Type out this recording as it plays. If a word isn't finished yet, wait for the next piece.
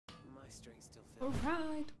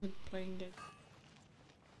Alright, we're playing it.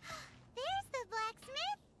 There's the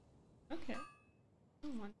blacksmith. Okay. I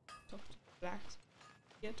don't want to talk to the blacksmith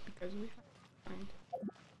yet because we have to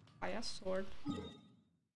find a sword.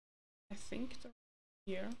 I think it's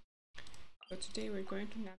here. So today we're going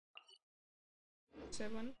to nap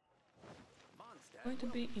 7. Going to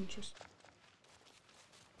be interesting.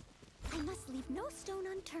 I must leave no stone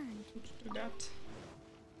unturned. To do that,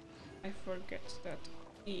 I forget that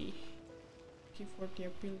key for the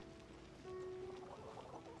ability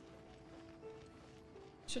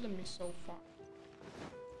shouldn't be so far.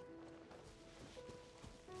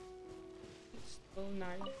 It's still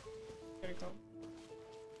 9. There we go.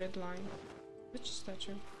 Red line. Which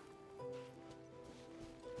statue?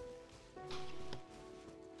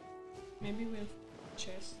 Maybe we'll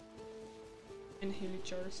chest and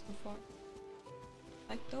villagers to fight.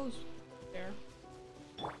 Like those there.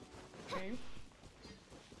 Okay.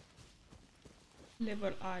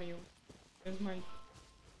 Level are you? There's my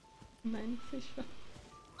main fish. Oz,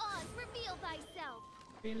 reveal thyself.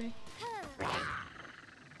 Really?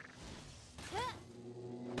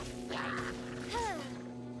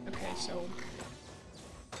 Okay, so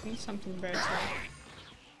I need something better.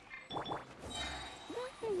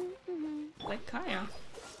 Like Kaya.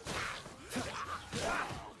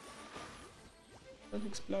 Don't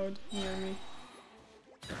explode near me.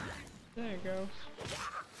 There you go.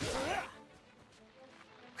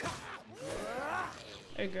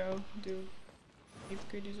 There you go, dude. Eat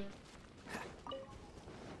goodies or...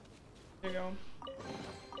 There you go.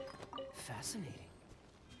 Fascinating.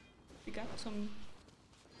 We got some...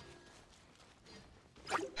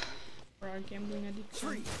 for our gambling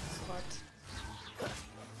addiction, but...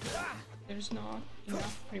 there's not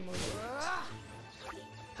enough remote.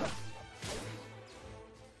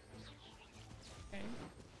 Okay.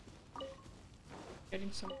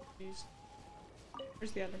 Getting some of these.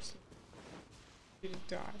 Where's the other sleep? Did it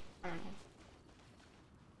die? I don't know.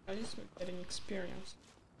 At least we're getting experience.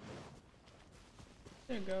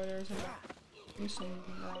 There you go, there's some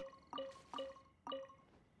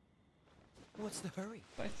What's the hurry?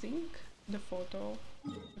 I think the photo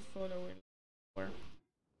will where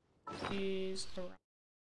is around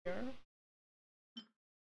here.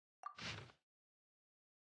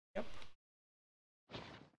 Yep.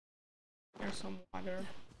 There's some water.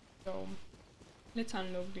 So let's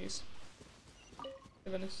unlock this.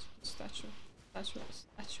 7 is statue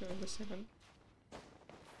of the 7.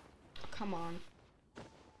 Come on.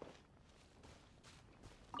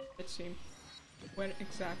 Let's see. Where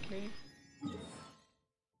exactly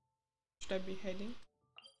should I be heading?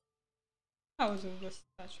 How is it the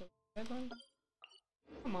statue of 7?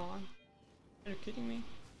 Come on. Are you kidding me?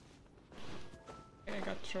 Okay, I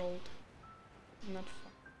got trolled. Not fun.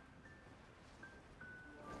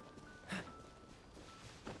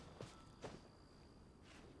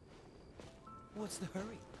 What's the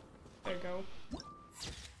hurry? There you go.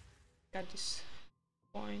 Got this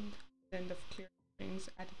point, end of clear things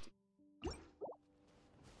attitude.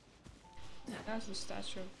 That's the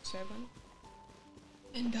statue of 7.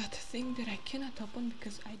 And that thing that I cannot open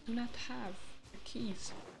because I do not have the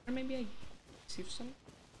keys. Or maybe I received some.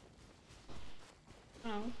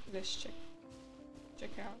 Oh, let's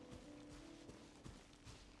check out.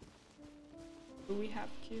 Do we have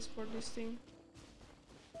keys for this thing?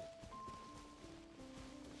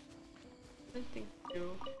 I don't think we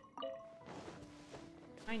do.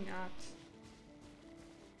 Why not?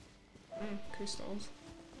 Crystals.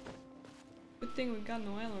 Good thing we got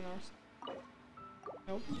no Eleanors.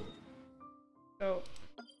 Nope. So,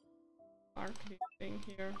 mark this thing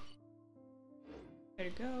here. There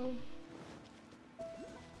you go.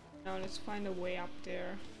 Now let's find a way up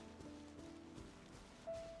there.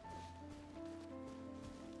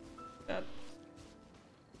 That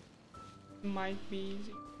might be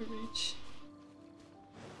easy to reach.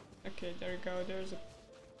 Okay, there you go, there's a...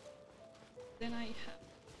 Then I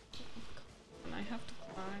have to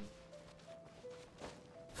climb.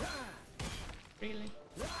 Really?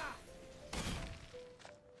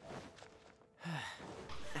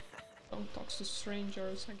 Don't talk to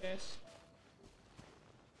strangers, I guess.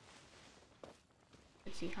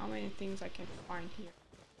 Let's see how many things I can find here.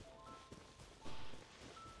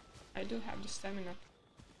 I do have the stamina.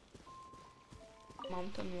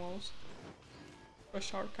 Mountain walls. A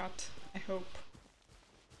shortcut, I hope.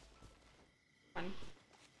 Fun.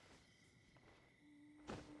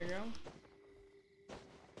 There you go.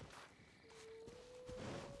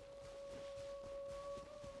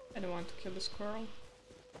 I don't want to kill the squirrel.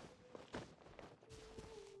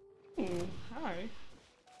 Ooh, hi.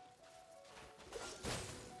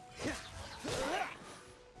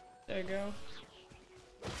 There you go.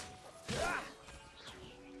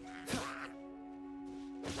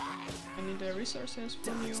 the resources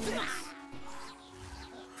from you.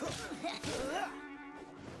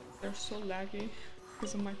 They're so laggy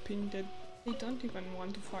because of my ping that they don't even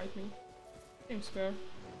want to fight me. Seems fair.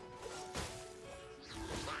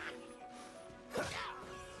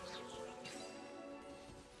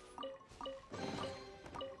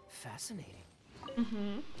 Fascinating.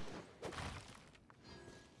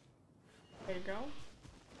 There you go.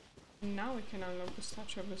 And now we can unlock the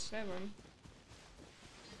Statue of the Seven.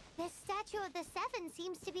 The Statue of the Seven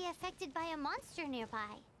seems to be affected by a monster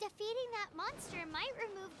nearby. Defeating that monster might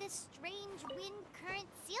remove this strange wind current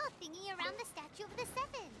seal thingy around the Statue of the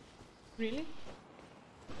Seven. Really?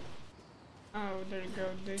 Oh, there you go,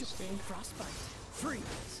 this thing. Frostbite.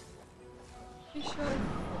 Freeze. You sure?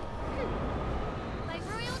 By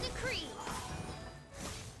royal decree.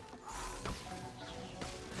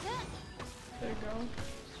 There you go.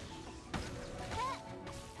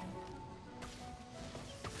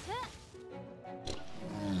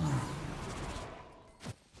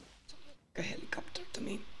 A helicopter to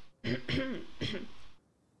me.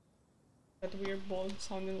 That weird ball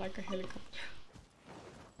sounded like a helicopter.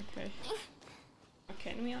 Okay.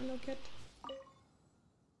 Can we unlock it?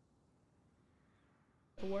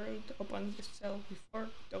 The world opens itself before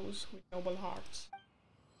those with noble hearts.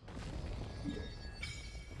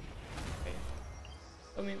 Okay.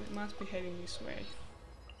 So we must be heading this way.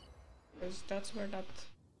 Because that's where that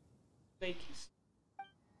lake is.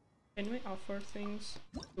 Can we offer things?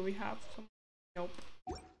 Do we have some? Nope.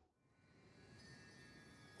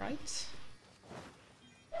 Right.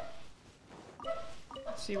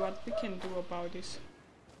 Let's see what we can do about this.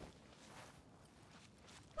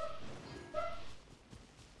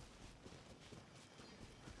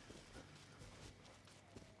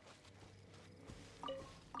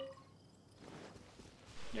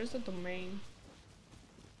 Here's the domain.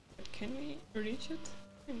 But can we reach it?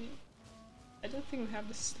 I don't think we have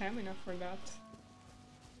the stamina for that.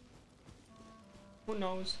 Who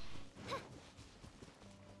knows?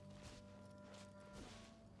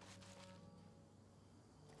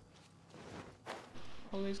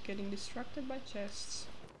 Always getting distracted by chests.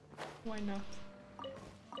 Why not?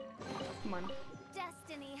 Come on.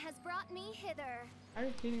 Destiny has brought me hither. Are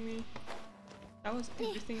you kidding me? That was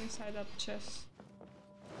everything inside that chest.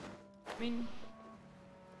 I mean,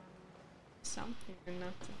 something and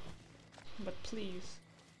nothing. But please.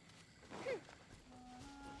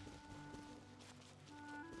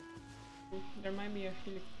 Ooh, there might be a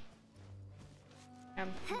heli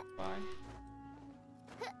camp nearby.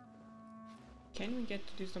 Can we get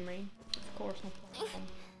to this domain? Of course, no problem.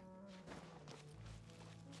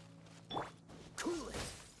 Cool it.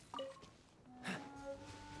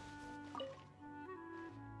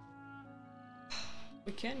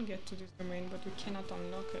 We can get to this domain, but we cannot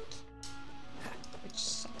unlock it. Which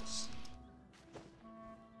sucks.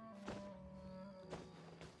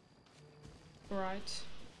 Right,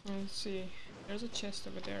 let's see. There's a chest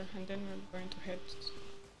over there, and then we're going to head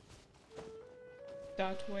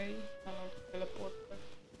that way. I'll teleport there.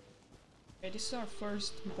 Okay, this is our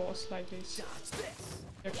first boss like this.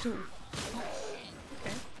 There are two. Oh,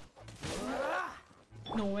 okay.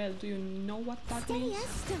 Noel, do you know what that Steady means? as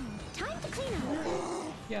stone. Time to clean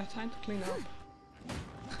up. Yeah, time to clean up.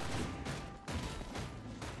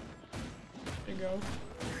 There you go.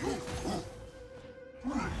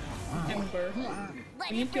 Ember,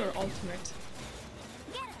 I need your ultimate.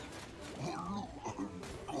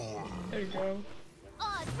 There you go.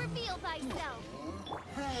 Oz, reveal thyself.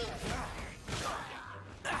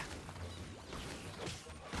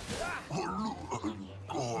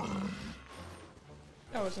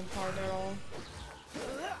 That wasn't hard at all.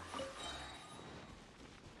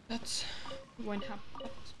 That's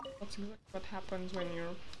exactly what happens when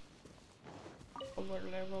you're over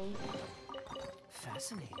level.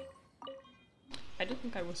 Fascinating. I don't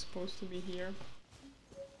think I was supposed to be here.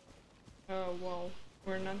 Oh well,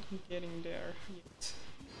 we're not getting there yet.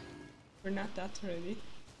 We're not that ready.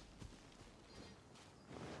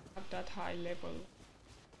 At that high level.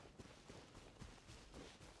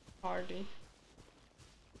 Hardy.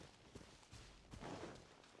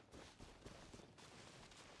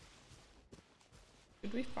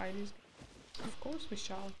 Did we fight these guys? Of course we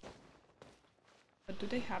shall. But do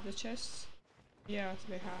they have the chests? Yes,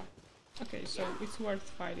 they have. Okay, so it's worth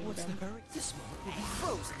fighting What's them. the hurry? This moment will be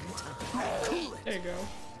frozen in time. Cool it. There you go.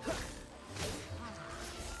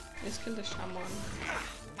 Let's kill the shaman.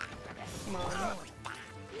 Come on.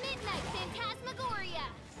 Midnight Phantasmagoria.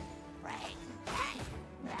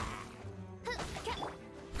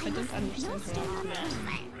 I don't understand her ultimate.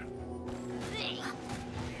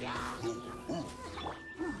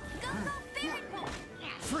 Go, go, Baron!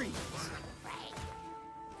 Freeze.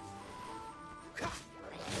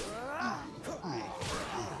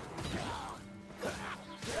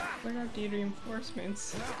 Where are the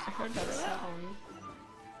reinforcements? I heard that sound.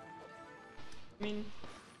 I mean,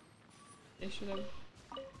 they should have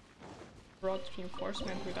brought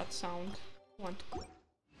reinforcement with that sound. I want to...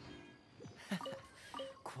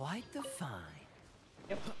 Quite the find.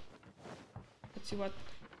 Yep. Let's see what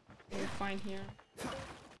we can find here.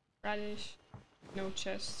 Radish. No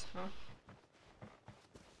chests, huh?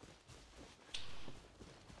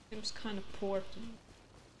 Seems kind of poor to me.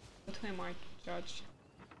 But who am I to judge?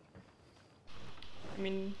 I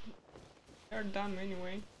mean, they're dumb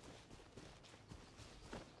anyway.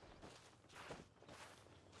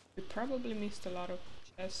 We probably missed a lot of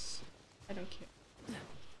chests. I don't care.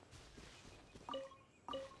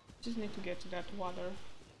 Just need to get to that water.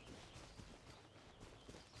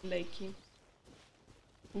 Lakey.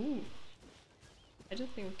 Ooh. I don't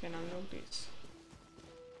think we can unlock this.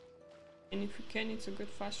 And if we can, it's a good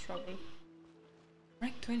fast travel.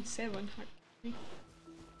 Rank 27, okay.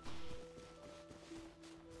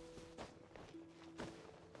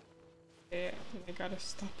 Yeah, I gotta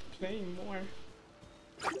stop playing more.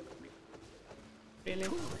 Really?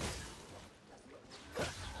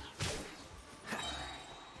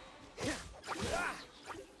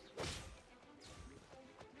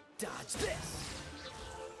 Dodge this.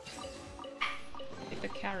 Take the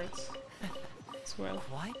carrots as well.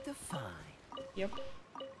 Quite the find. Yep.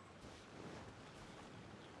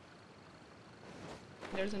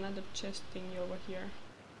 There's another chest thingy over here.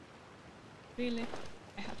 Really?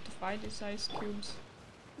 I have to fight these ice cubes.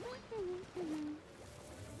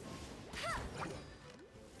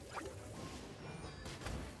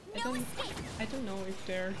 I don't know if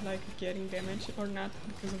they're like getting damage or not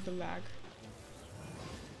because of the lag.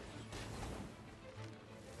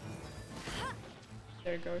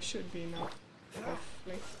 There you go, should be enough.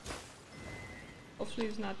 Hopefully. Hopefully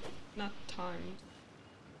it's not timed.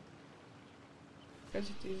 Because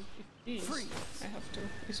if it is, I have to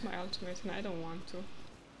use my ultimate and I don't want to.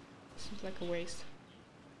 Seems like a waste.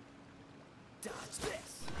 Dodge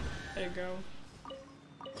this. There you go.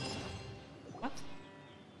 What?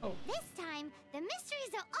 Oh. This time, the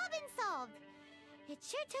mysteries have all been solved. It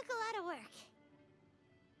sure took a lot of work.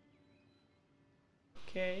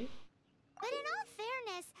 Okay. But in all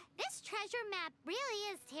fairness, this treasure map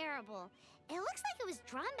really is terrible. It looks like it was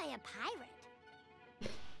drawn by a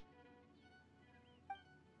pirate.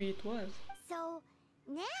 It was. So,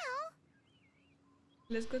 now...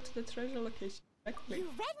 Let's go to the treasure location. Exactly. You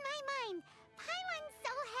read my mind! Paimon's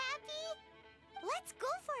so happy! Let's go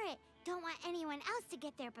for it! Don't want anyone else to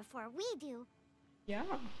get there before we do. Yeah.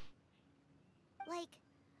 Like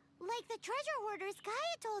the treasure hoarders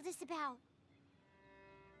Gaia told us about.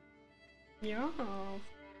 Yeah.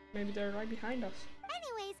 Maybe they're right behind us.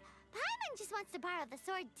 Anyways, Paimon just wants to borrow the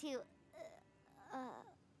sword to...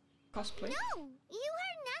 Cosplay? No! You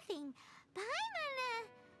heard nothing!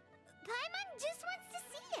 Paimon just wants to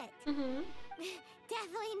see it! Mm-hmm.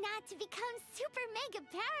 Definitely not to become super mega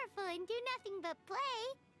powerful and do nothing but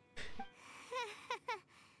play!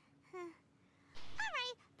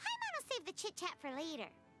 Alright, Paimon will save the chit-chat for later.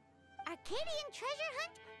 Arcadian treasure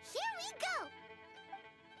hunt, here we go!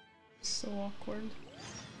 So awkward.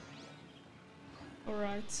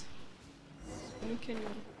 Alright. We can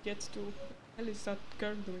get to... What the hell is that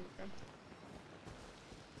girl doing there?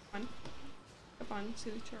 Come on,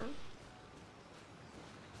 silly churl.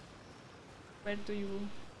 Where do you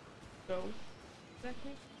go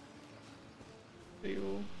exactly? Do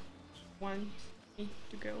you want me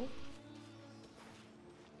to go?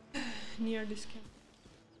 Near this camp.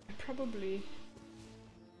 I probably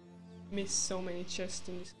missed so many chests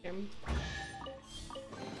in this camp.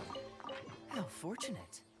 How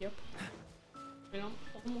fortunate. Yep. We're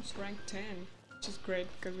almost rank 10, which is great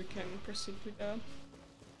because we can proceed with the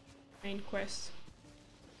main quest.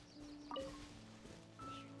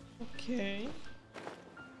 Okay.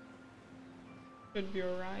 Should be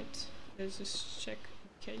alright. Let's just check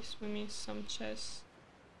in case we miss some chests.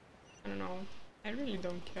 I don't know. I really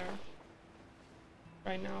don't care.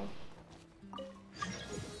 Right now.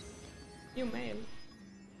 New mail.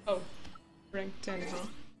 Oh. Rank 10, huh?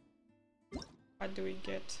 What do we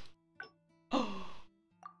get? Oh!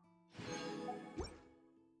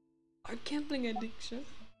 Our gambling addiction.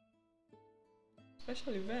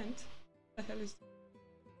 Special event? What the hell is that?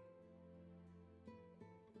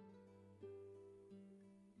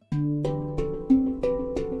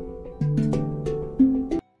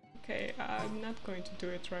 Okay, I'm not going to do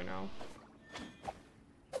it right now.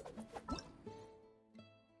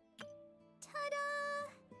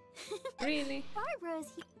 Ta-da! Really?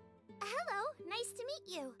 Barbara's here. Hello, nice to meet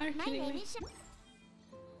you. Are you My kidding name me? is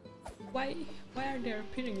Why are they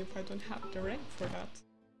appearing if I don't have the rank for that?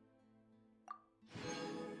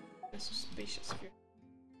 suspicious here.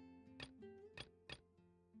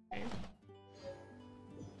 Okay.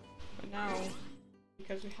 But now,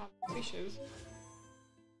 because we have fishes,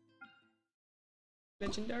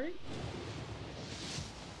 legendary?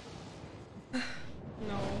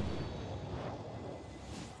 No.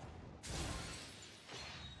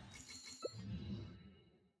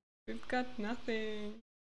 We've got nothing.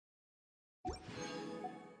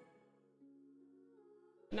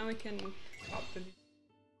 Now we can pop the.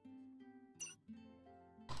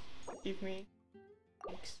 Give me.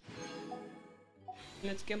 Thanks.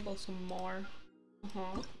 Let's gamble some more.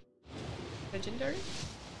 Legendary?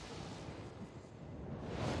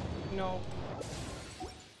 No.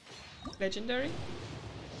 Legendary?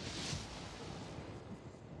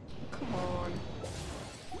 Come on.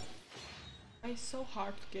 Why it's so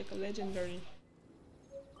hard to get a legendary?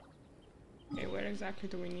 Okay, where exactly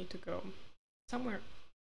do we need to go? Somewhere.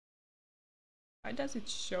 Why does it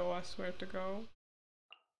show us where to go?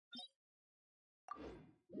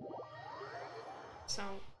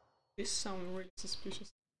 This sounds really suspicious.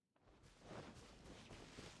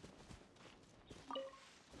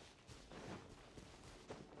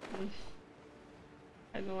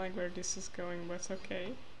 I don't like where this is going, but it's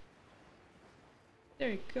okay.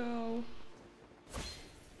 There you go.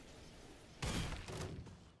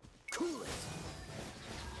 Cool it.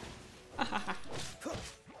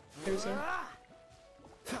 Loser.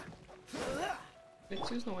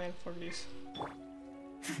 Let's use Noel for this.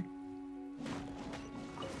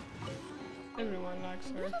 Everyone likes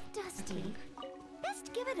her. A little dusty.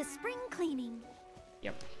 Best give it a spring cleaning.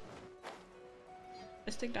 Yep.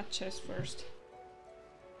 Let's take that chest first.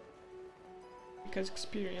 Because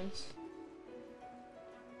experience.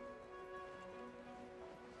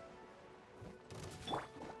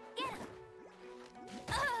 Get him.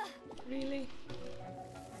 Really?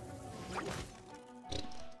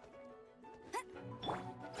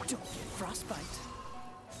 Don't get frostbite.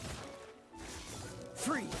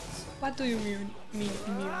 Freeze. What do you mean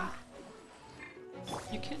immune?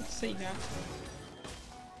 You can't say that.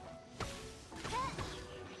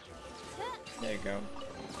 There you go.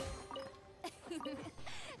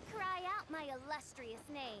 Cry out my illustrious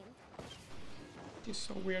name. This is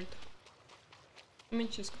so weird. I mean,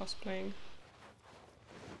 she's cosplaying.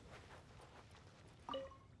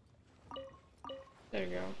 There you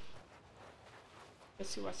go. Let's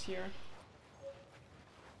see what's here.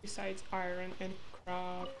 Besides iron and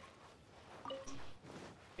crab.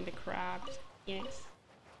 And the crabs. Yes.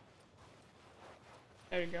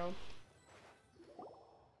 There you go.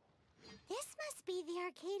 This must be the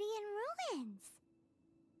Arcadian ruins.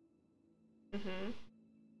 Mm-hmm.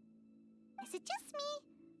 Is it just me?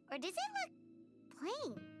 Or does it look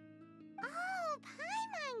plain? Oh,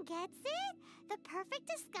 Paimon gets it! The perfect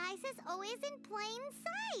disguise is always in plain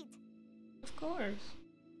sight! Of course.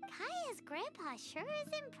 Kaya's grandpa sure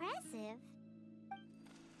is impressive.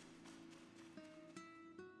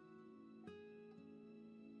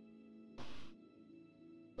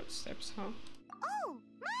 Footsteps, huh? Oh,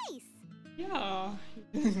 mice! Yeah.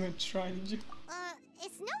 You didn't even try, did you?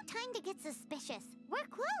 It's no time to get suspicious. We're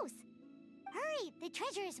close. Hurry, the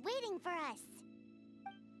treasure is waiting for us.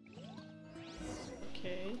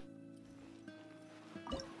 Okay.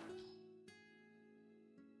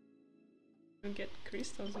 You get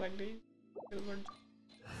crystals like this. Silver.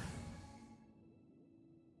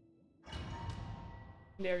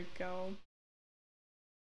 There you go.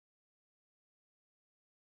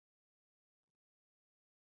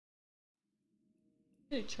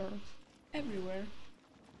 Villagers everywhere.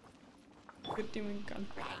 Good thing we got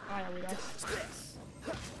fire with us.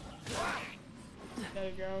 There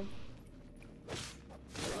you go.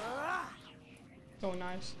 So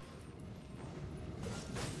nice.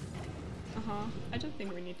 I don't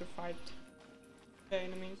think we need to fight the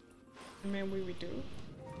enemies. Maybe we do.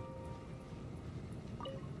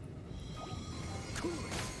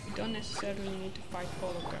 We don't necessarily need to fight all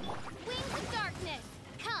of them. Wings of darkness,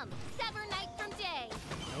 come, sever night from day.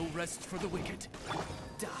 No rest for the wicked.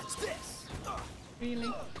 Dodge this.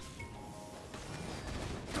 Really?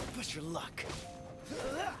 Don't push your luck.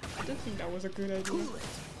 I don't think that was a good idea. Cool it.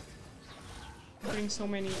 Bring so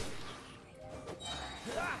many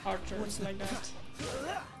archers like that.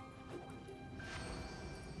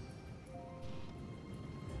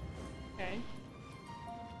 Okay.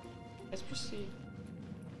 Let's proceed.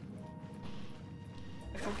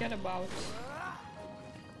 I forget about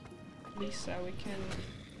Lisa, we can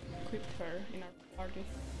equip her in our party.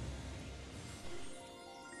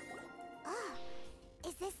 Ah,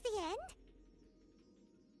 is this the end?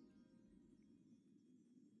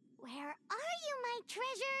 Where are you, my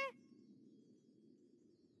treasure?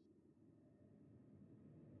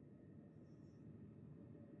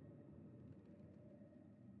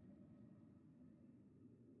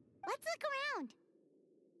 Let's look around.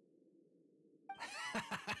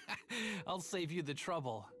 I'll save you the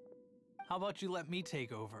trouble. How about you let me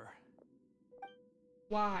take over?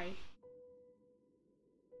 Why?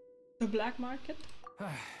 The black market?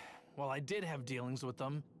 Well, I did have dealings with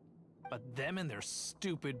them, but them and their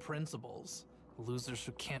stupid principles. Losers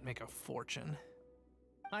who can't make a fortune.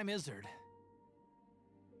 I'm Izzard.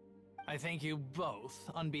 I thank you both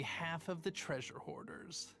on behalf of the treasure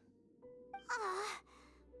hoarders.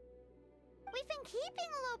 We've been keeping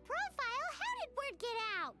a low profile. How did word get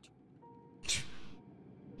out?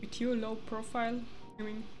 With your low profile, I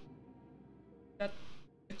mean, that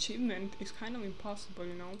achievement is kind of impossible,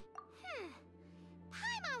 you know?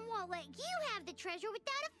 Paimon won't let you have the treasure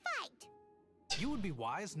without a fight. You would be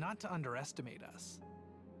wise not to underestimate us.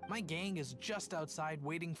 My gang is just outside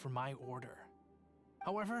waiting for my order.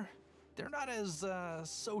 However, they're not as,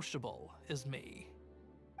 sociable as me.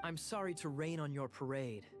 I'm sorry to rain on your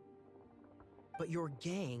parade, but your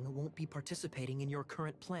gang won't be participating in your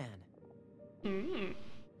current plan.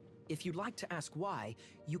 If you'd like to ask why,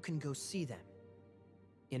 you can go see them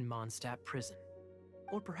in Mondstadt prison.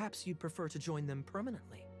 Or perhaps you'd prefer to join them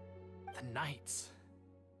permanently. The Knights.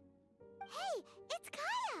 Hey, it's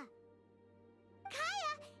Kaya!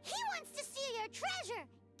 Kaya, he wants to steal your treasure!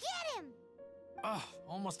 Get him! Ugh,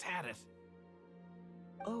 almost had it.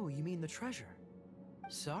 Oh, you mean the treasure?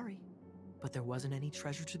 Sorry, but there wasn't any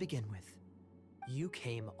treasure to begin with. You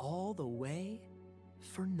came all the way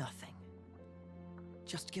for nothing.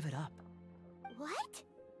 Just give it up. What?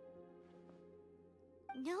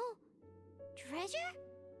 No treasure?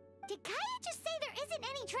 Did Kaya just say there isn't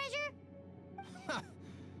any treasure?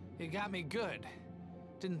 You got me good.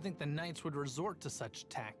 Didn't think the Knights would resort to such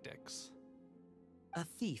tactics. A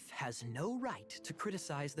thief has no right to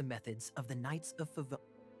criticize the methods of the Knights of Favon.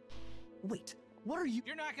 Wait, what are you—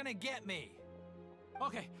 You're not gonna get me!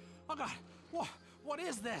 Okay, oh god, what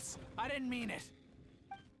is this? I didn't mean it.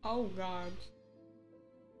 Oh god.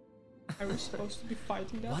 Are we supposed to be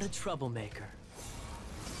fighting that? What a troublemaker.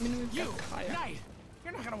 I mean, we've You, got Kaya. Knight!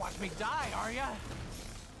 You're not gonna watch me die, are ya?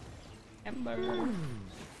 Ember.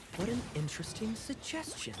 What an interesting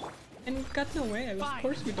suggestion. And we've got no way. Of Fine.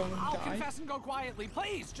 course we don't I'll die. confess and go quietly.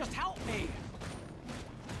 Please, just help me.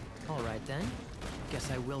 All right then.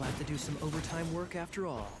 Guess I will have to do some overtime work after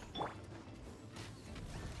all.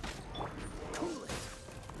 Cool it.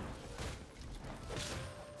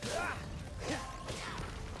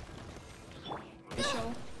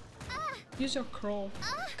 Michelle, use your crawl.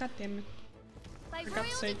 God damn it. By For royal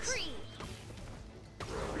God's sakes. decree.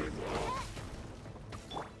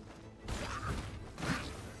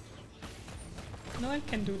 No, I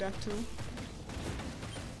can do that too.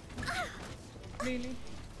 Really?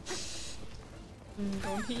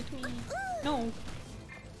 Don't hit me. No,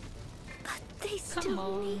 But they Come still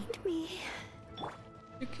on. need me.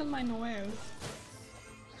 you killed my Noel.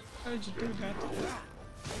 How did you do that?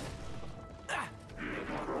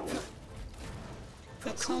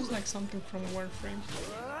 That sounds like something from Warframe.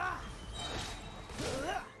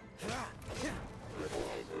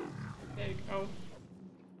 There you go.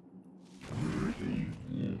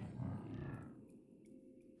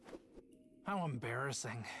 How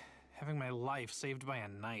embarrassing. Having my life saved by a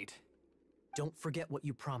knight. Don't forget what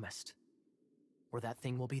you promised, or that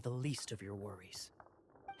thing will be the least of your worries.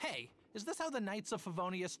 Hey, is this how the Knights of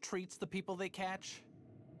Favonius treats the people they catch?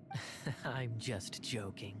 I'm just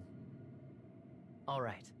joking. All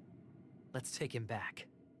right, let's take him back.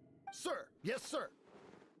 Sir, yes, sir.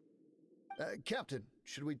 Captain,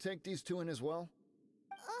 should we take these two in as well?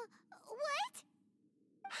 What?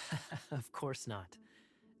 Of course not.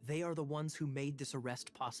 They are the ones who made this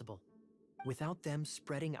arrest possible. Without them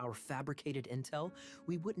spreading our fabricated intel,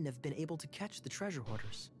 we wouldn't have been able to catch the treasure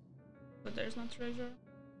hoarders. But there's no treasure.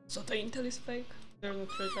 So the intel is fake. There's no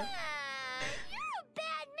treasure. You're a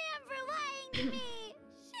bad man for lying to me.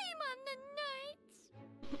 Shame on the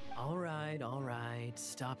Knights. All right,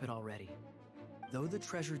 stop it already. Though the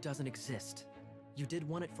treasure doesn't exist, you did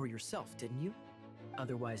want it for yourself, didn't you?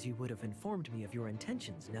 Otherwise, you would have informed me of your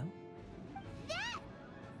intentions, no? That?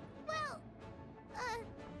 Well,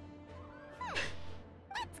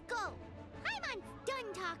 let's go. Paimon's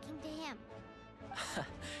done talking to him.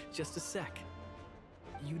 Just a sec.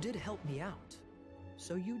 You did help me out,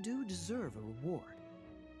 so you do deserve a reward.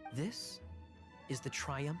 This is the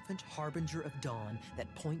triumphant harbinger of dawn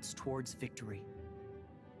that points towards victory.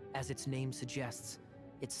 As its name suggests,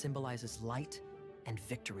 it symbolizes light and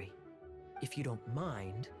victory. If you don't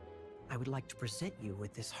mind, I would like to present you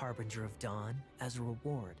with this harbinger of dawn as a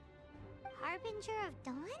reward. Harbinger of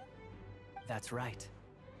Dawn? That's right.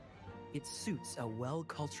 It suits a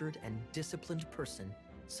well-cultured and disciplined person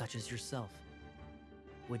such as yourself.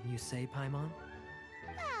 Wouldn't you say, Paimon?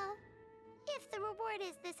 Well, if the reward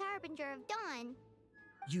is this Harbinger of Dawn,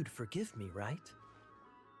 You'd forgive me, right?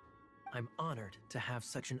 I'm honored to have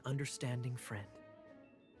such an understanding friend.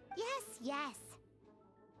 yes.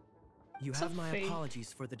 You It's have my okay.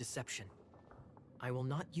 apologies for the deception. I will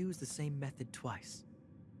not use the same method twice.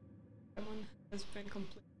 Someone has been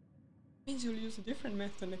complete. Means you'll use a different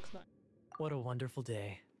method next time. What a wonderful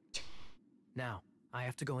day. Now, I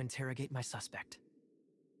have to go interrogate my suspect.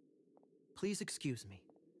 Please excuse me.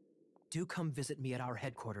 Do come visit me at our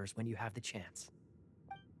headquarters when you have the chance.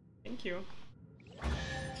 Thank you.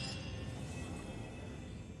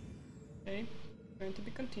 Okay, going to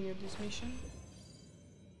be continued this mission.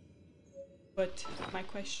 But my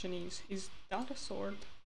question is that a sword?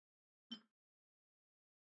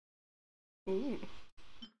 Ooh.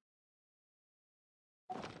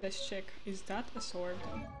 Let's check, is that a sword?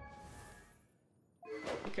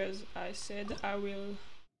 Because I said I will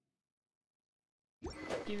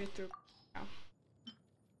give it to... Yeah.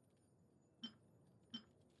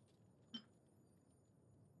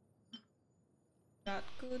 That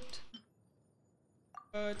good.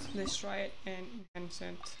 But let's try it and enhance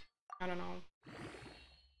it. I don't know.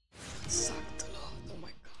 It sucked a lot, oh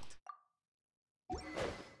my god.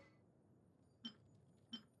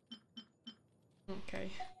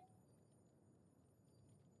 Okay.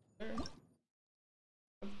 There.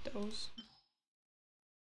 Of those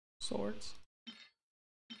swords.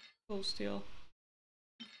 Hold still.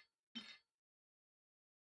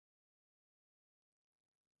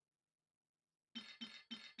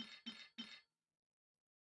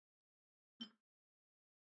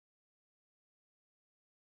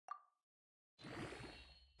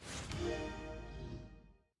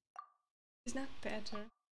 Is that better?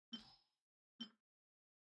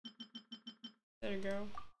 There you go.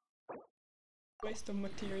 Waste of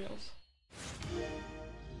materials.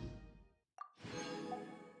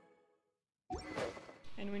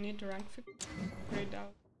 And we need to rank 50 to upgrade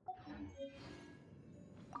out.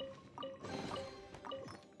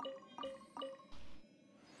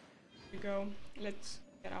 Here we go. Let's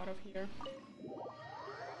get out of here.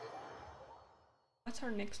 That's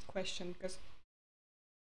our next question, because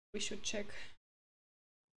we should check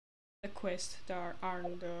the quests that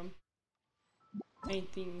aren't the main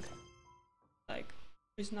thing. Like,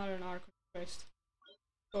 it's not an arc quest,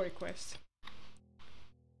 story quest.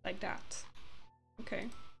 Like that. Okay.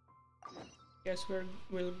 Guess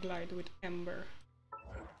we'll glide with Ember.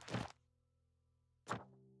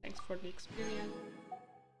 Thanks for the experience.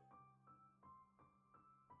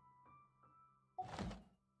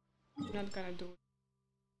 Not gonna do it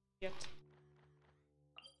yet.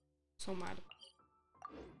 So mad.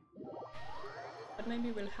 But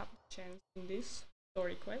maybe we'll have a chance in this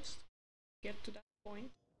story quest to get to that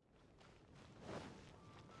point.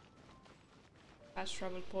 Fast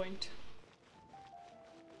travel point.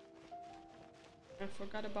 I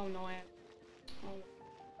forgot about Noel. Oh.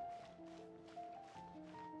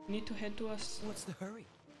 We need to head to us. What's the hurry?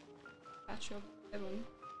 Statue of Heaven.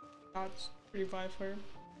 God's revive her.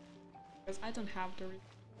 Because I don't have the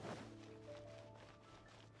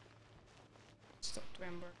stop to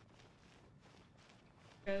Ember.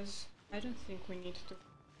 Because I don't think we need to.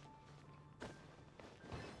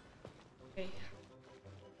 Okay.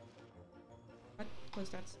 What was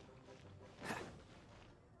that?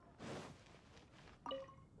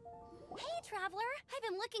 Hey, Traveler! I've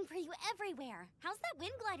been looking for you everywhere. How's that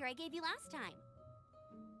wind glider I gave you last time?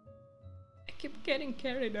 I keep getting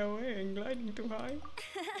carried away and gliding too high.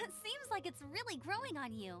 Seems like it's really growing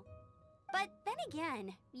on you. But then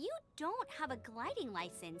again, you don't have a gliding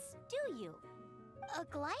license, do you? A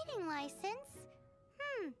gliding license?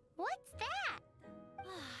 What's that?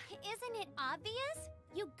 Isn't it obvious?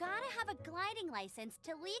 You gotta have a gliding license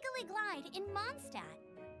to legally glide in Mondstadt.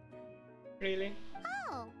 Really?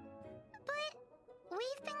 Oh, but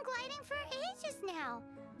we've been gliding for ages now.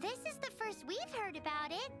 This is the first we've heard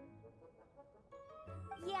about it.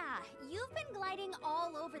 Yeah, you've been gliding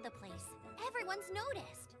all over the place. Everyone's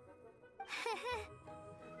noticed.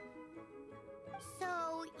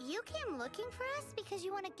 So, you came looking for us because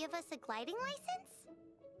you want to give us a gliding license?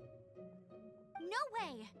 No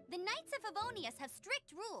way! The Knights of Favonius have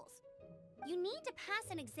strict rules. You need to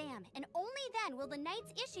pass an exam, and only then will the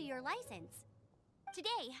Knights issue your license.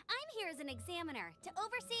 Today, I'm here as an examiner to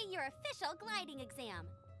oversee your official gliding exam.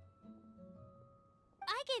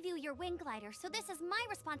 I gave you your wind glider, so this is my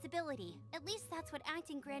responsibility. At least that's what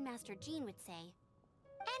Acting Grandmaster Jean would say.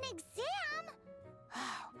 An exam?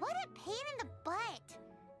 What a pain in the butt!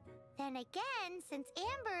 Then again, since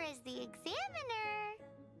Amber is the examiner...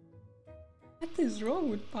 What is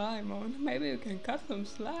wrong with Paimon? Maybe you can cut some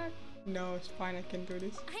slack? No, it's fine, I can do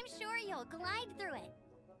this. I'm sure you'll glide through it.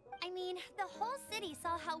 I mean, the whole city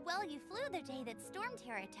saw how well you flew the day that Storm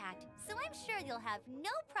Terror attacked, so I'm sure you'll have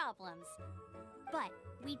no problems. But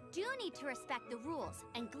we do need to respect the rules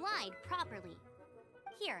and glide properly.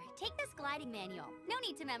 Here, take this gliding manual. No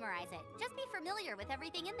need to memorize it. Just be familiar with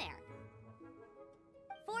everything in there.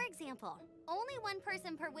 For example, only one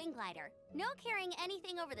person per wing glider, no carrying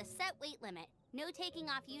anything over the set weight limit, no taking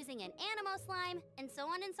off using an animo slime, and so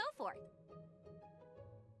on and so forth.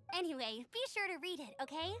 Anyway, be sure to read it,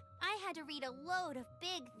 okay? I had to read a load of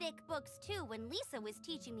big, thick books too when Lisa was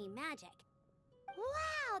teaching me magic.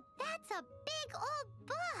 Wow, that's a big old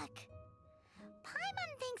book!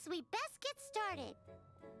 Paimon thinks we best get started.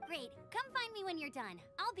 Great, come find me when you're done.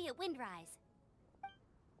 I'll be at Windrise.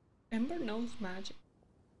 Ember knows magic.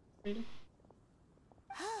 Really?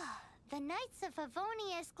 The Knights of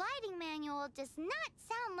Favonius gliding manual does not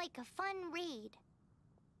sound like a fun read.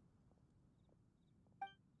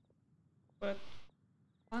 But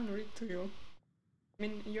I'll read to you. I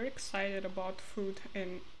mean, you're excited about food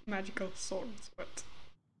and magical swords, but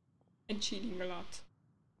and cheating a lot.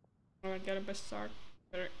 Wanna get a best start?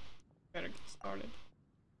 Better get started.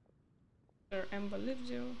 There Ember lives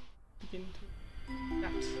you. Begin to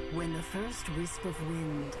that. When the first wisp of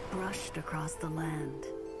wind brushed across the land,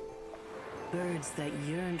 birds that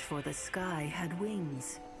yearned for the sky had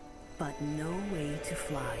wings, but no way to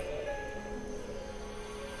fly.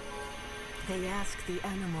 They asked the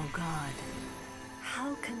animal god,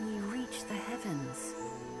 "How can we reach the heavens?"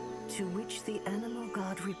 To which the animal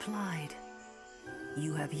god replied,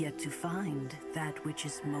 "You have yet to find that which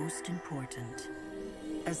is most important."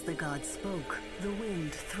 As the god spoke, the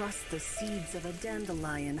wind thrust the seeds of a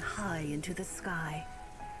dandelion high into the sky.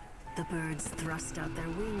 The birds thrust out their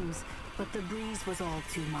wings, but the breeze was all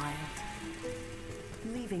too mild,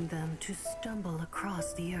 leaving them to stumble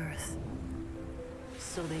across the earth.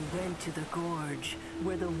 So they went to the gorge,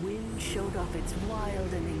 where the wind showed off its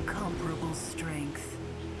wild and incomparable strength.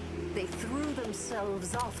 They threw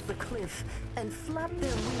themselves off the cliff and flapped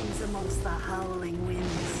their wings amongst the howling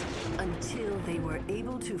winds until they were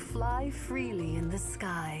able to fly freely in the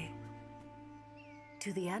sky.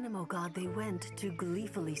 To the animal god they went to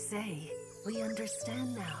gleefully say, "We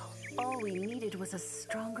understand now. All we needed was a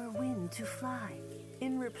stronger wind to fly."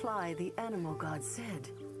 In reply, the animal god said,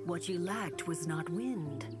 "What you lacked was not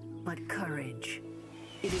wind, but courage.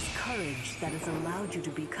 It is courage that has allowed you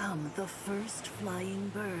to become the first flying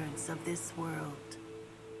birds of this world."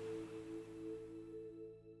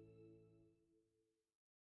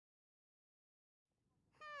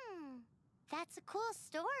 That's a cool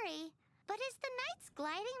story. But is the Knight's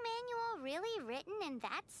gliding manual really written in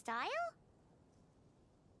that style?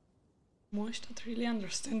 Mosh don't really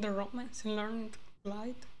understand the romance and learn to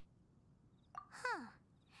glide. Huh.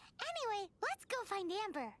 Anyway, let's go find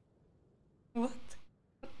Amber. What?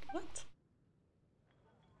 What?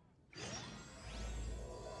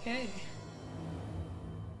 Okay.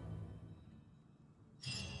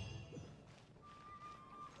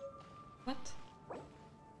 What?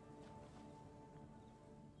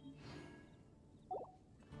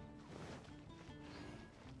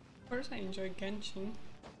 Of course I enjoy Genshin,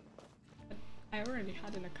 but I already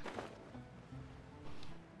had an account.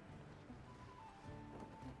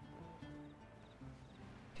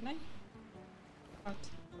 Can I? What?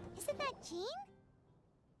 Isn't that Jean?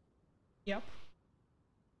 Yep.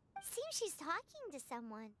 Seems she's talking to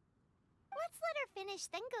someone. Let's let her finish,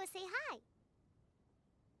 then go say hi.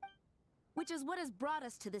 Which is what has brought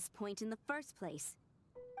us to this point in the first place.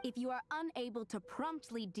 If you are unable to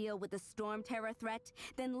promptly deal with the Storm Terror threat,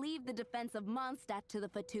 then leave the defense of Mondstadt to the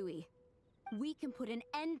Fatui. We can put an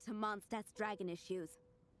end to Mondstadt's dragon issues.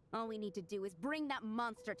 All we need to do is bring that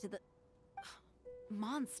monster to the...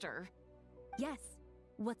 Monster? Yes.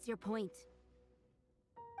 What's your point?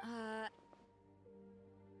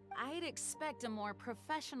 I'd expect a more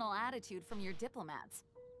professional attitude from your diplomats.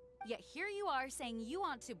 Yet here you are saying you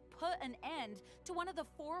want to put an end to one of the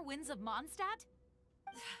four winds of Mondstadt?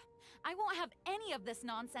 I won't have any of this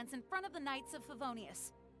nonsense in front of the Knights of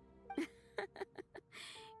Favonius.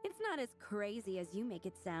 It's not as crazy as you make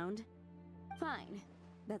it sound. Fine.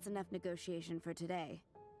 That's enough negotiation for today.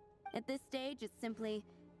 At this stage, it's simply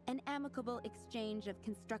an amicable exchange of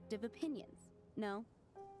constructive opinions. No?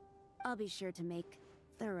 I'll be sure to make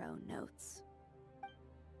thorough notes.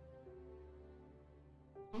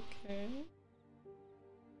 Okay.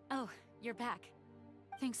 Oh, you're back.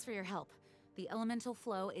 Thanks for your help. The elemental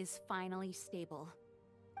flow is finally stable.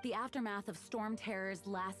 The aftermath of Storm Terror's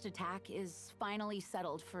last attack is finally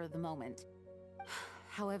settled for the moment.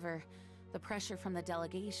 However, The pressure from the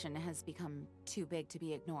delegation has become too big to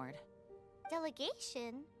be ignored.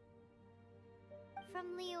 Delegation?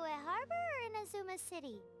 From Liyue Harbor or Inazuma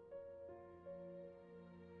City?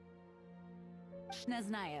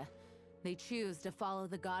 Sneznaya. They choose to follow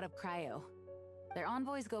the god of Cryo. Their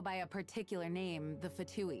envoys go by a particular name, the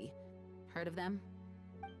Fatui. Heard of them?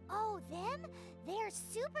 Oh, them? They're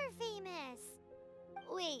super famous!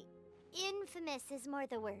 Wait, infamous is more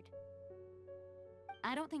the word.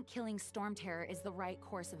 I don't think killing Storm Terror is the right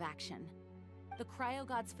course of action. The Cryo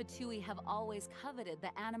God's Fatui have always coveted the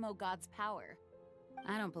Animo God's power.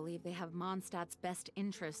 I don't believe they have Mondstadt's best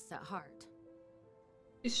interests at heart.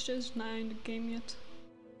 Is just not in the game yet?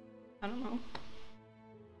 I don't know.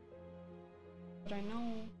 But I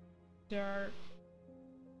know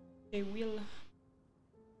they will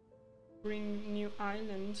bring new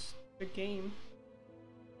islands to the game.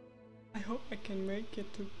 I hope I can make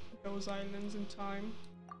it to those islands in time.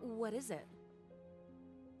 What is it?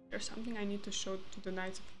 There's something I need to show to the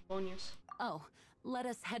Knights of Favonius. Oh, let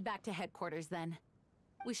us head back to headquarters then.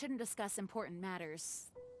 We shouldn't discuss important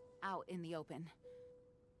matters out in the open.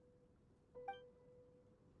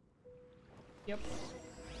 Yep.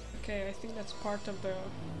 Okay, I think that's part of the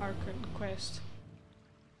Archon quest.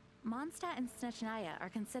 Mondstadt and Snezhnaya are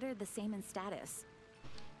considered the same in status.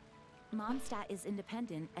 Mondstadt is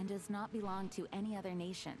independent and does not belong to any other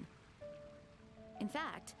nation. In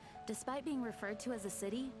fact, despite being referred to as a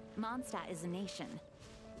city, Mondstadt is a nation.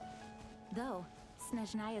 Though,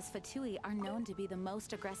 Snezhnaya's Fatui are known to be the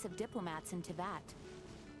most aggressive diplomats in Teyvat.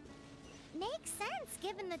 Makes sense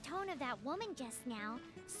given the tone of that woman just now.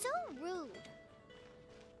 So rude.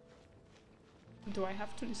 Do I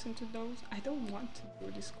have to listen to those? I don't want to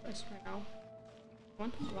do this quest right now. I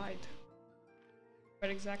want to glide. But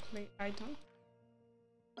exactly, I don't.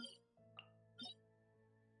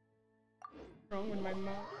 What's wrong with my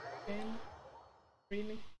mouth? Again?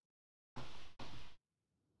 Really?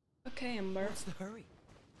 Okay, Ember. What's the hurry?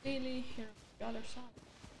 Really, here on the other side.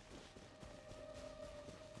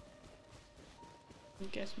 I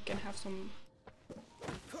guess we can have some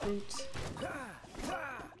fruits.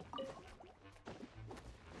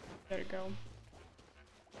 There you go.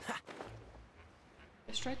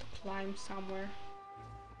 Let's try to climb somewhere.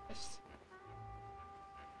 Yes.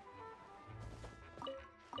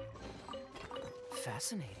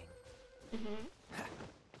 Fascinating.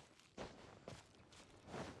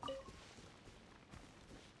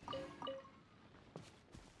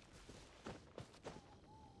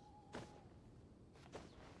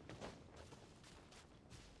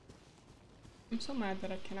 I'm so mad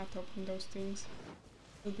that I cannot open those things.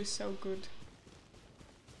 It'll be so good.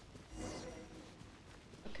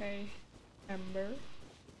 Okay, Ember.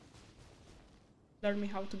 Learn me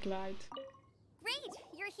how to glide. Great,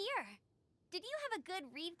 you're here. Did you have a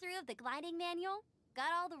good read-through of the gliding manual?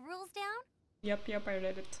 Got all the rules down? Yep, I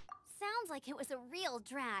read it. Sounds like it was a real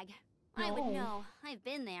drag. I would No. know. I've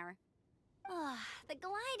been there. Ugh, the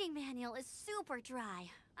gliding manual is super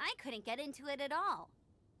dry. I couldn't get into it at all.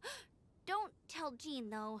 Don't tell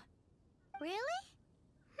Jean, though. Really?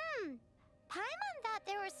 Paimon thought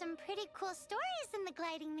there were some pretty cool stories in the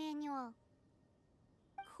gliding manual.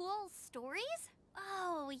 Cool stories?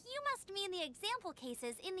 Oh, you must mean the example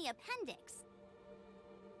cases in the appendix.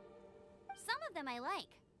 Some of them I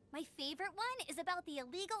like. My favorite one is about the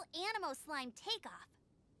illegal Animo Slime takeoff.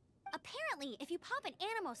 Apparently, if you pop an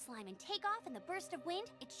Animo Slime and take off in the burst of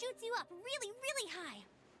wind, it shoots you up really, really high.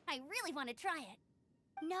 I really want to try it.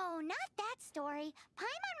 No, not that story.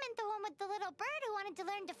 Paimon meant the one with the little bird who wanted to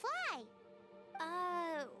learn to fly.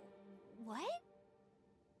 What?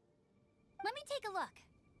 Let me take a look.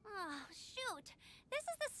 Oh, shoot. This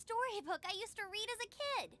is the storybook I used to read as a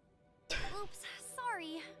kid. Oops,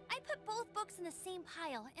 sorry. I put both books in the same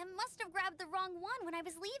pile and must have grabbed the wrong one when I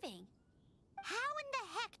was leaving. How in the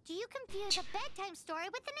heck do you confuse a bedtime story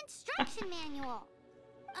with an instruction manual?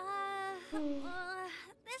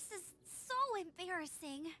 This is so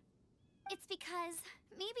embarrassing. It's because,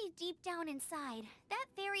 maybe deep down inside, that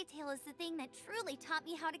fairy tale is the thing that truly taught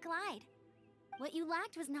me how to glide. What you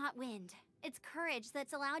lacked was not wind. It's courage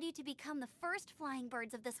that's allowed you to become the first flying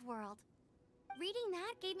birds of this world. Reading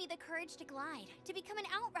that gave me the courage to glide, to become an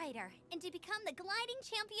outrider, and to become the gliding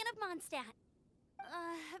champion of Mondstadt.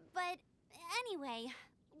 But anyway,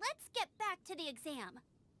 let's get back to the exam.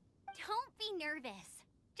 Don't be nervous.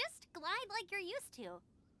 Just glide like you're used to.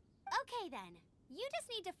 Okay then, you just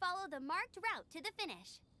need to follow the marked route to the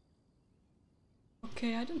finish.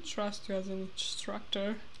 Okay, I don't trust you as an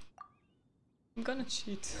instructor. I'm gonna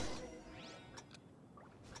cheat.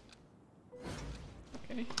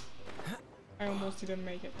 Okay. I almost didn't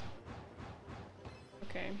make it.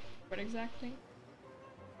 Okay. What exactly?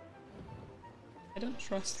 I don't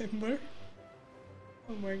trust Ember.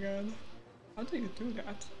 Oh my god. How do you do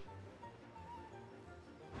that?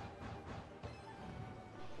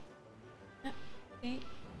 Okay.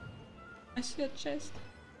 I see a chest.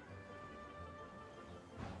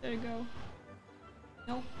 There you go.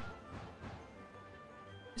 No.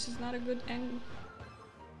 This is not a good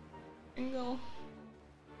angle.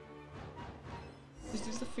 Is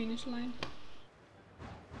this the finish line?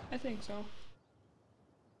 I think so.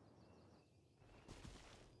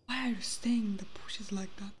 Why are you staying in the bushes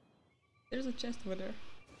like that? There's a chest over there.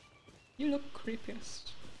 You look creepy as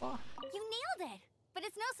fuck. You nailed it! But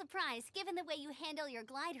it's no surprise, given the way you handle your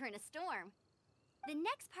glider in a storm. The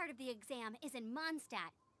next part of the exam is in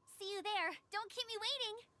Mondstadt. See you there. Don't keep me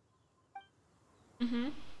waiting.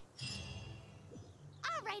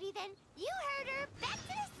 Alrighty then, you heard her. Back to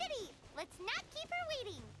the city. Let's not keep her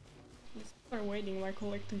waiting. Let's start waiting while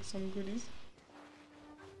collecting some goodies.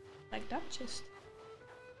 Like that chest.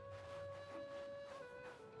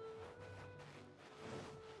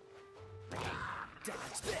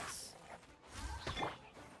 Dodge this!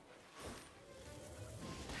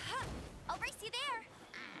 I'll race you there.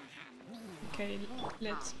 Okay,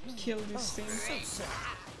 let's kill this thing.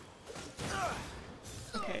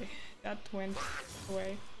 Okay, that went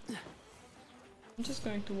away. I'm just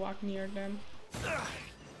going to walk near them.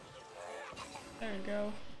 There we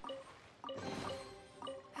go.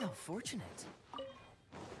 How fortunate.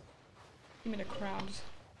 Give me the crabs.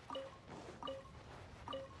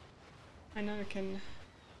 I know I can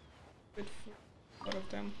good food out of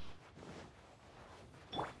them.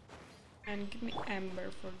 And give me amber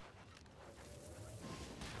for.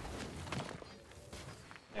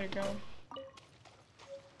 There you go.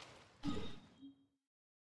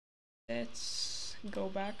 Let's go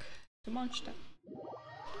back to Mondstadt.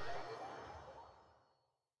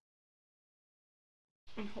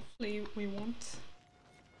 And hopefully we won't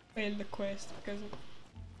fail the quest, because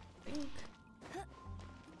I think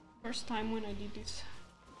first time when I did this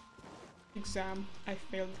exam I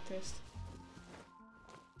failed the test.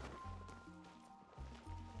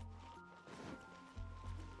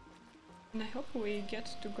 And I hope we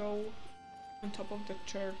get to go on top of the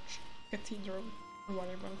church, cathedral, or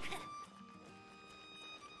whatever.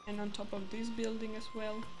 And on top of this building as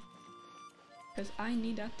well, because I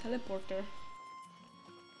need a teleporter.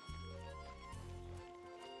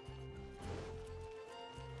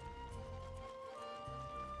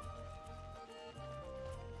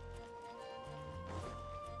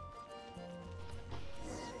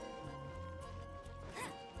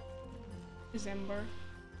 Is Ember.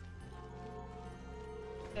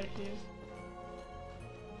 There he is.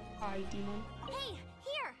 Hi, demon. Hey,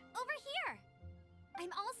 here! Over here!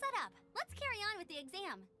 I'm all set up. Let's carry on with the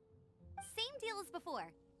exam. Same deal as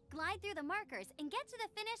before. Glide through the markers and get to the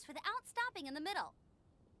finish without stopping in the middle.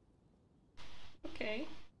 Okay.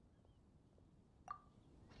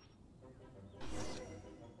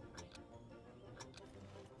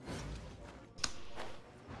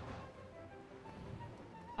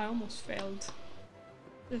 I almost failed.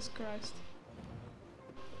 Jesus Christ.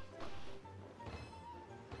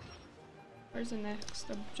 Where's the next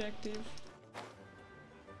objective?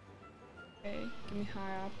 Okay, give me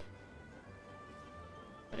high up.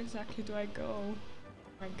 Where exactly do I go? Oh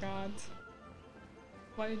my god.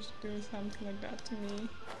 Why did you do something like that to me?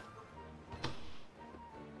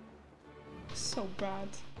 So bad.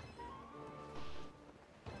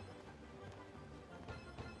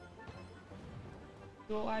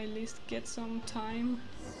 Will I at least get some time?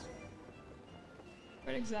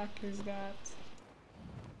 Where exactly is that?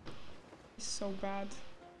 It's so bad.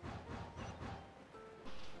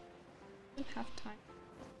 I don't have time.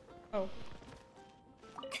 Oh.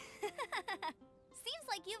 Seems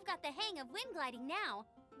like you've got the hang of wind gliding now.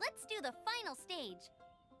 Let's do the final stage.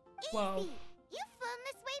 Wow. Easy. You've flown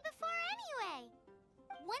this way before anyway.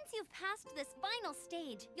 Once you've passed this final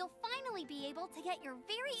stage, you'll finally be able to get your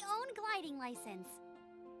very own gliding license.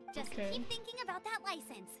 Just Okay. keep thinking about that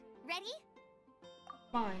license. Ready?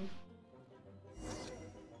 Fine.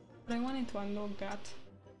 But I wanted to unlock that.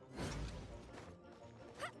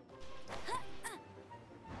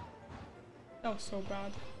 That was so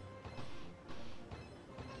bad.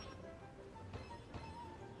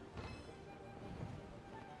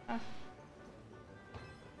 Ah.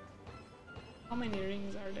 How many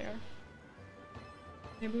rings are there?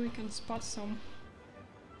 Maybe we can spot some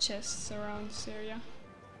chests around this area.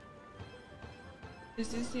 Is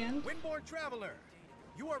this the end? Windborne Traveler!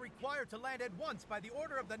 You are required to land at once by the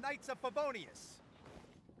order of the Knights of Favonius.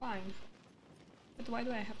 Fine. But why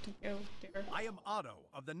do I have to go there? I am Otto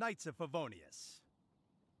of the Knights of Favonius.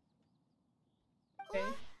 Okay.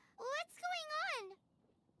 What's going on?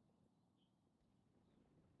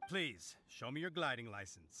 Please, show me your gliding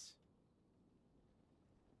license.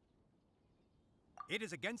 It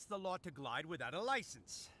is against the law to glide without a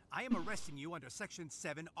license. I am arresting you under Section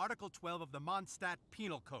 7, Article 12 of the Mondstadt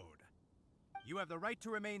Penal Code. You have the right to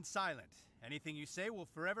remain silent. Anything you say will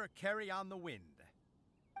forever carry on the wind.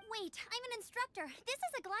 Wait, I'm an instructor. This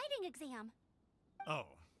is a gliding exam.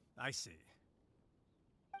 Oh, I see.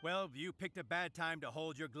 Well, you picked a bad time to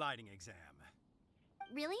hold your gliding exam.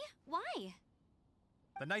 Really? Why?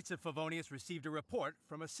 The Knights of Favonius received a report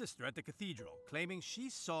from a sister at the cathedral claiming she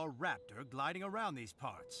saw Raptor gliding around these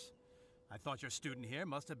parts. I thought your student here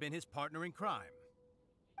must have been his partner in crime.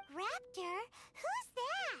 Raptor? Who's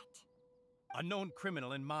that? A known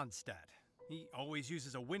criminal in Mondstadt. He always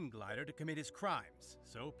uses a wind glider to commit his crimes,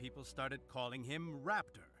 so people started calling him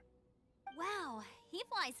Raptor. Wow, he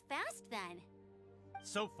flies fast then.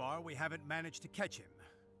 So far, we haven't managed to catch him.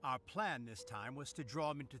 Our plan this time was to draw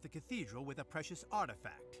him into the cathedral with a precious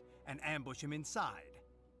artifact and ambush him inside.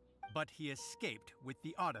 But he escaped with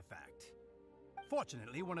the artifact.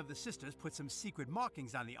 Fortunately, one of the sisters put some secret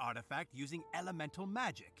markings on the artifact using elemental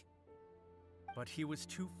magic. But he was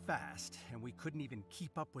too fast, and we couldn't even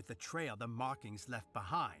keep up with the trail the markings left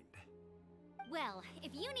behind. Well,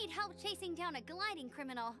 if you need help chasing down a gliding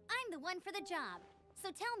criminal, I'm the one for the job. So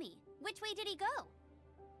tell me, which way did he go?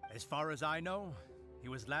 As far as I know, he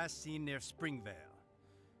was last seen near Springvale.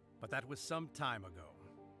 But that was some time ago.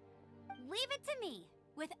 Leave it to me.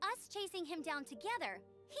 With us chasing him down together,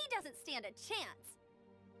 he doesn't stand a chance.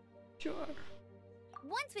 Sure.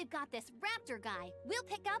 Once we've got this Raptor guy, we'll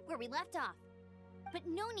pick up where we left off. But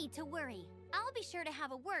no need to worry. I'll be sure to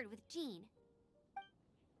have a word with Jean.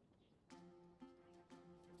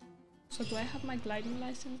 So do I have my gliding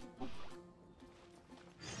license now?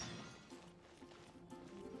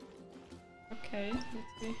 Okay,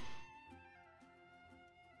 let's see.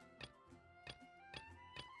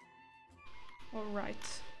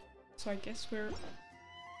 Alright. So I guess we're...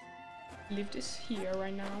 leave this here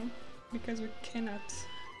right now, because we cannot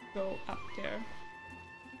go up there.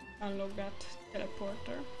 Unlock that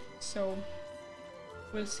teleporter. So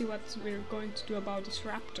we'll see what we're going to do about this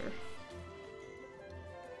raptor.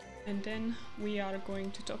 And then we are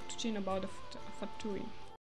going to talk to Jean about the Fatui.